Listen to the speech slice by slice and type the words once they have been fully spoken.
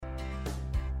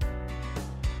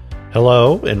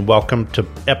Hello, and welcome to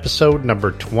episode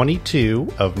number 22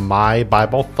 of My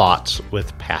Bible Thoughts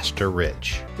with Pastor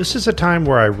Rich. This is a time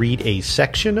where I read a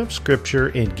section of Scripture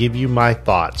and give you my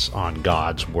thoughts on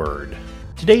God's Word.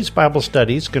 Today's Bible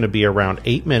study is going to be around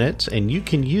 8 minutes, and you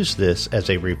can use this as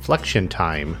a reflection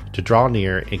time to draw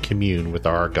near and commune with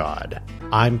our God.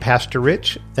 I'm Pastor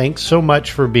Rich. Thanks so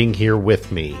much for being here with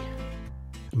me.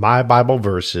 My Bible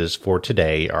verses for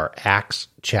today are Acts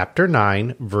chapter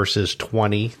 9, verses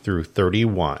 20 through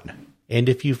 31. And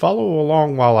if you follow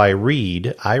along while I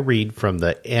read from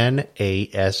the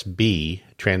NASB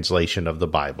translation of the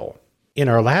Bible. In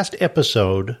our last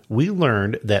episode, we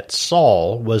learned that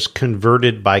Saul was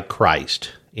converted by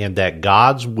Christ and that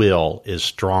God's will is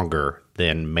stronger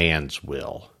than man's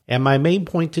will. And my main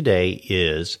point today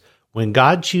is when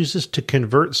God chooses to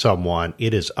convert someone,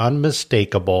 it is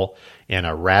unmistakable and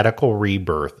a radical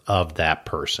rebirth of that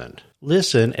person.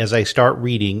 Listen as I start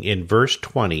reading in verse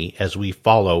 20 as we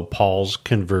follow Paul's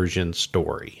conversion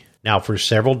story. Now, for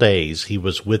several days he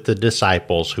was with the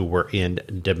disciples who were in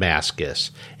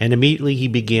Damascus, and immediately he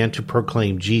began to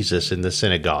proclaim Jesus in the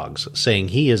synagogues, saying,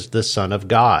 "He is the Son of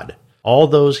God." All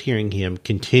those hearing him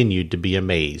continued to be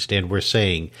amazed and were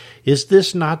saying, "Is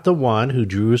this not the one who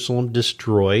Jerusalem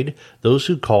destroyed, those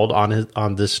who called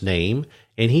on this name?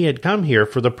 And he had come here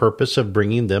for the purpose of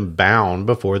bringing them bound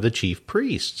before the chief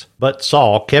priests." But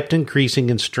Saul kept increasing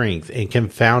in strength and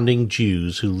confounding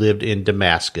Jews who lived in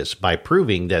Damascus by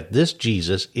proving that this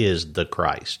Jesus is the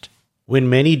Christ. When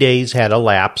many days had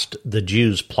elapsed, the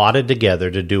Jews plotted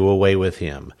together to do away with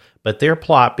him, but their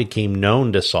plot became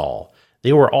known to Saul.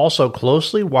 They were also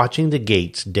closely watching the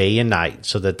gates day and night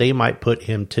so that they might put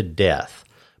him to death.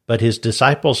 But his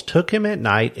disciples took him at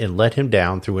night and let him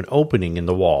down through an opening in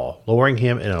the wall, lowering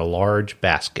him in a large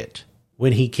basket.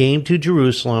 When he came to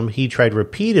Jerusalem, he tried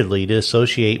repeatedly to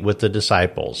associate with the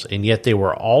disciples, and yet they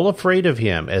were all afraid of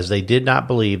him, as they did not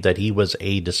believe that he was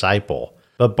a disciple.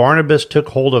 But Barnabas took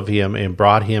hold of him and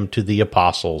brought him to the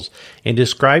apostles, and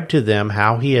described to them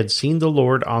how he had seen the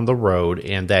Lord on the road,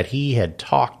 and that he had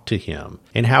talked to him,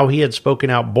 and how he had spoken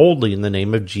out boldly in the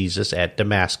name of Jesus at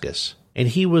Damascus. And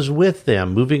he was with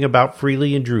them, moving about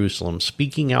freely in Jerusalem,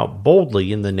 speaking out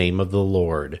boldly in the name of the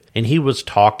Lord. And he was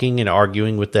talking and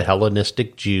arguing with the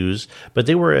Hellenistic Jews, but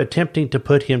they were attempting to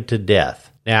put him to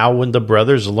death. Now, when the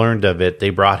brothers learned of it, they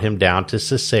brought him down to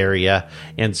Caesarea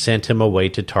and sent him away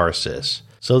to Tarsus.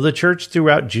 So the church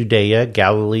throughout Judea,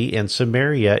 Galilee, and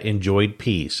Samaria enjoyed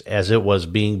peace as it was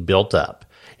being built up.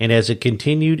 And as it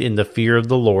continued in the fear of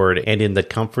the Lord and in the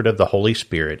comfort of the Holy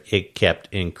Spirit, it kept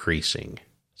increasing.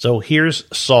 So here's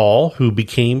Saul, who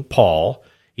became Paul.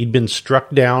 He'd been struck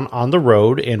down on the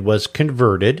road and was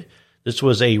converted. This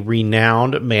was a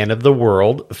renowned man of the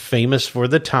world, famous for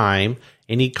the time,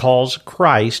 and he calls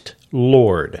Christ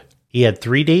Lord. He had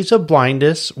 3 days of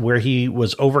blindness where he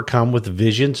was overcome with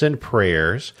visions and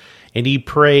prayers, and he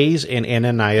prays, and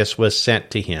Ananias was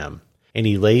sent to him. And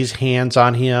he lays hands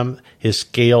on him, his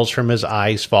scales from his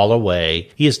eyes fall away.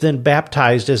 He is then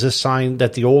baptized as a sign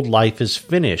that the old life is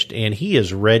finished, and he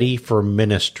is ready for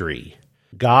ministry.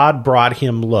 God brought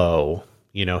him low,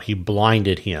 he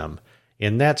blinded him,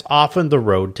 and that's often the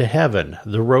road to heaven.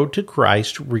 The road to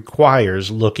Christ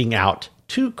requires looking out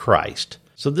to Christ.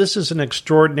 So this is an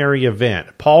extraordinary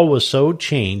event. Paul was so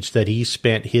changed that he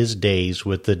spent his days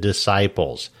with the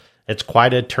disciples. It's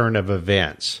quite a turn of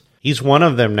events. He's one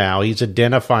of them now. He's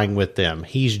identifying with them.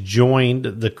 He's joined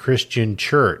the Christian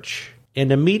church.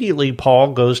 And immediately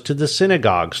Paul goes to the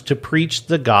synagogues to preach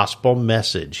the gospel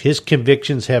message. His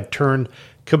convictions have turned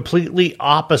completely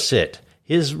opposite.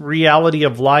 His reality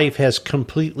of life has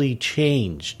completely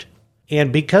changed.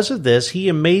 And because of this, he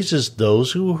amazes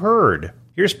those who heard.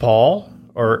 Here's Paul,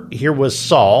 or here was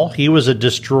Saul. He was a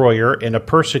destroyer and a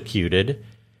persecuted.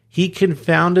 He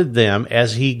confounded them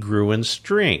as he grew in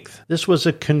strength. This was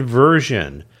a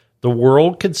conversion. The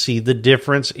world could see the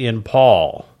difference in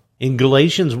Paul. In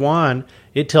Galatians 1,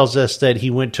 it tells us that he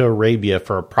went to Arabia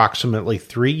for approximately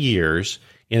 3 years,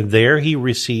 and there he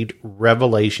received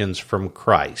revelations from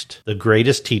Christ, the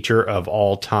greatest teacher of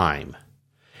all time.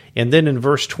 And then in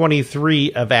verse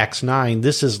 23 of Acts 9,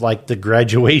 this is like the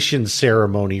graduation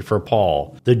ceremony for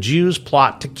Paul. The Jews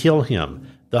plot to kill him.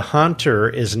 The hunter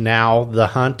is now the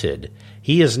hunted.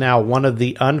 He is now one of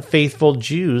the unfaithful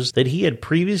Jews that he had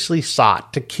previously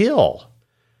sought to kill.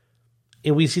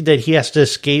 And we see that he has to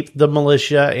escape the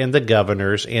militia and the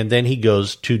governors, and then he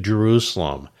goes to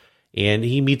Jerusalem. And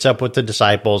he meets up with the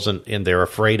disciples, and they're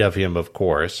afraid of him, of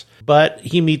course. But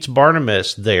he meets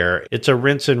Barnabas there. It's a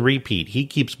rinse and repeat. He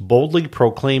keeps boldly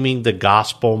proclaiming the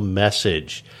gospel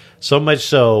message, so much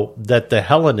so that the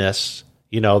Hellenists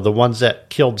The ones that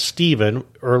killed Stephen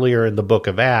earlier in the book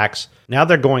of Acts, now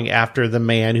they're going after the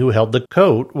man who held the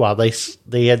coat while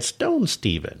they had stoned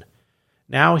Stephen.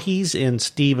 Now he's in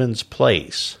Stephen's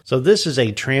place. So this is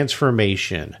a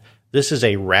transformation. This is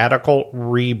a radical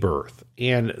rebirth.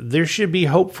 And there should be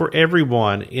hope for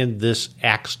everyone in this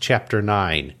Acts chapter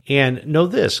 9. And know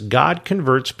this, God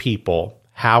converts people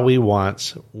how he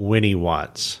wants, when he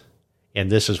wants. And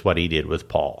this is what he did with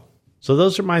Paul. So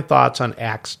those are my thoughts on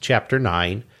Acts chapter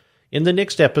 9. In the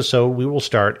next episode, we will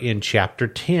start in chapter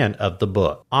 10 of the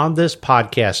book. On this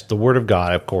podcast, the Word of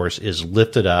God, of course, is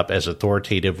lifted up as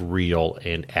authoritative, real,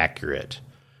 and accurate.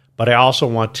 But I also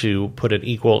want to put an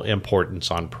equal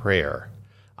importance on prayer.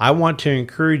 I want to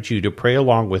encourage you to pray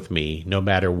along with me no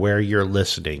matter where you're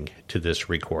listening to this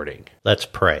recording. Let's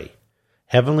pray.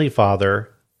 Heavenly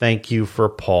Father, thank you for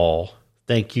Paul.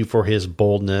 Thank you for his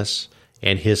boldness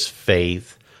and his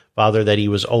faith. Father, that he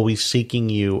was always seeking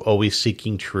you, always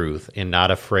seeking truth, and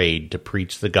not afraid to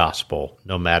preach the gospel,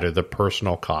 no matter the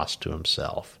personal cost to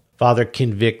himself. Father,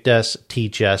 convict us,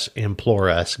 teach us, implore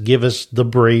us. Give us the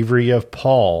bravery of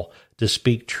Paul to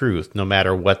speak truth, no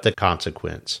matter what the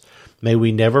consequence. May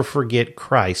we never forget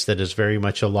Christ that is very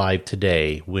much alive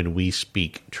today when we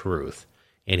speak truth,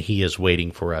 and he is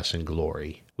waiting for us in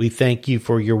glory. We thank you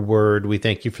for your word. We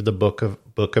thank you for the book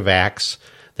of Acts,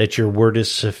 that your word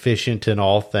is sufficient in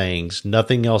all things.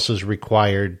 Nothing else is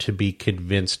required to be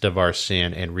convinced of our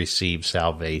sin and receive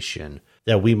salvation,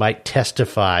 that we might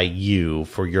testify you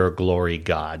for your glory,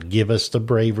 God. Give us the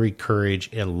bravery, courage,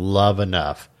 and love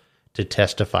enough to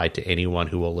testify to anyone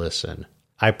who will listen.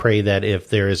 I pray that if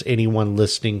there is anyone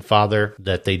listening, Father,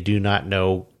 that they do not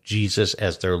know Jesus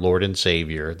as their Lord and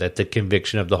Savior, that the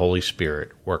conviction of the Holy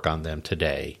Spirit work on them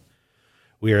today.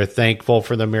 We are thankful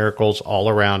for the miracles all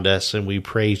around us, and we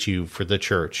praise you for the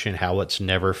church and how it's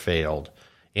never failed.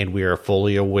 And we are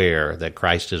fully aware that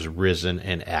Christ is risen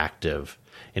and active.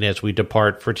 And as we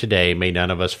depart for today, may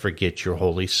none of us forget your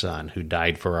Holy Son, who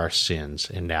died for our sins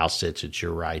and now sits at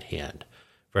your right hand,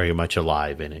 very much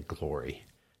alive and in glory.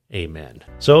 Amen.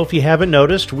 So if you haven't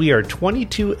noticed, we are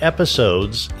 22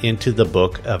 episodes into the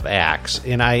book of Acts,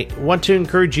 and I want to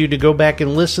encourage you to go back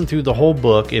and listen through the whole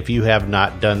book if you have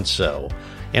not done so.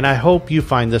 And I hope you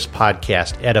find this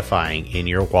podcast edifying in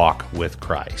your walk with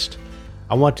Christ.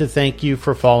 I want to thank you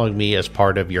for following me as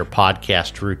part of your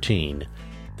podcast routine.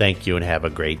 Thank you and have a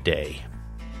great day.